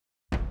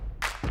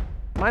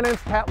My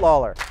name's Pat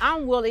Lawler.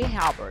 I'm Willie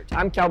Halbert.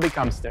 I'm Kelby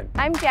Cumston.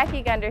 I'm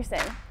Jackie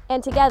Gunderson.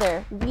 And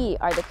together, we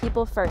are the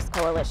People First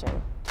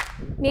Coalition.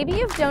 Maybe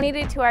you've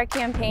donated to our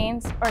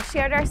campaigns or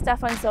shared our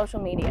stuff on social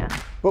media.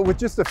 But with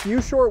just a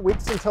few short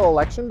weeks until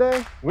Election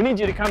Day, we need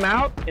you to come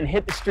out and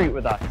hit the street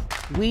with us.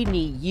 We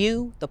need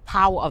you, the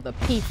power of the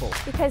people.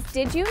 Because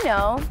did you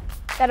know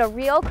that a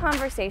real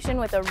conversation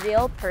with a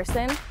real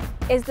person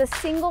is the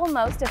single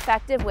most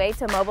effective way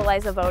to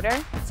mobilize a voter?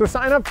 So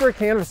sign up for a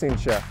canvassing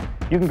shift.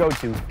 You can go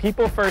to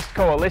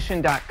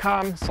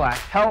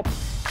peoplefirstcoalition.com/help.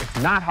 It's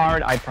not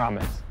hard, I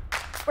promise.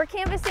 We're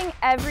canvassing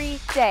every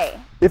day.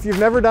 If you've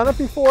never done it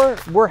before,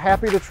 we're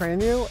happy to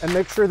train you and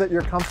make sure that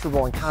you're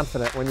comfortable and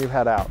confident when you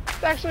head out.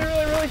 It's actually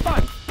really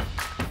fun.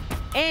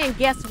 And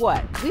guess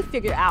what? We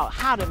figured out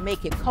how to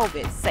make it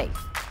COVID safe.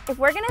 If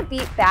we're gonna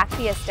beat back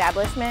the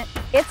establishment,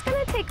 it's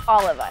gonna take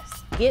all of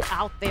us. Get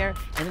out there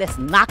and let's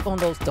knock on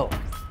those doors.